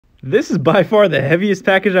This is by far the heaviest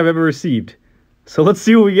package I've ever received. So let's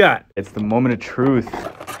see what we got. It's the moment of truth.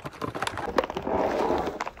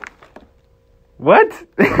 What?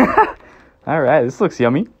 All right, this looks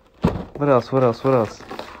yummy. What else? What else? What else?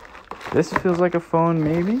 This feels like a phone,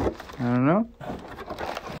 maybe? I don't know.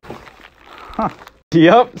 Huh.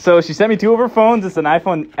 Yep, so she sent me two of her phones. It's an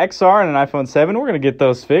iPhone XR and an iPhone 7. We're going to get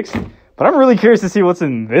those fixed. But I'm really curious to see what's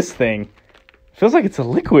in this thing. Feels like it's a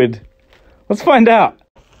liquid. Let's find out.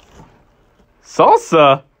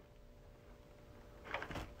 Salsa?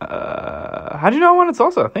 How'd you know I wanted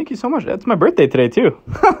salsa? Thank you so much. That's my birthday today, too.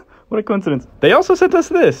 What a coincidence. They also sent us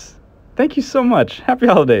this. Thank you so much. Happy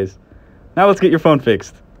holidays. Now let's get your phone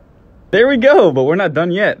fixed. There we go, but we're not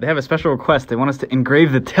done yet. They have a special request. They want us to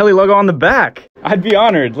engrave the Tele logo on the back. I'd be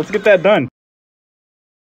honored. Let's get that done.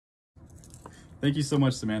 Thank you so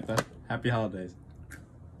much, Samantha. Happy holidays.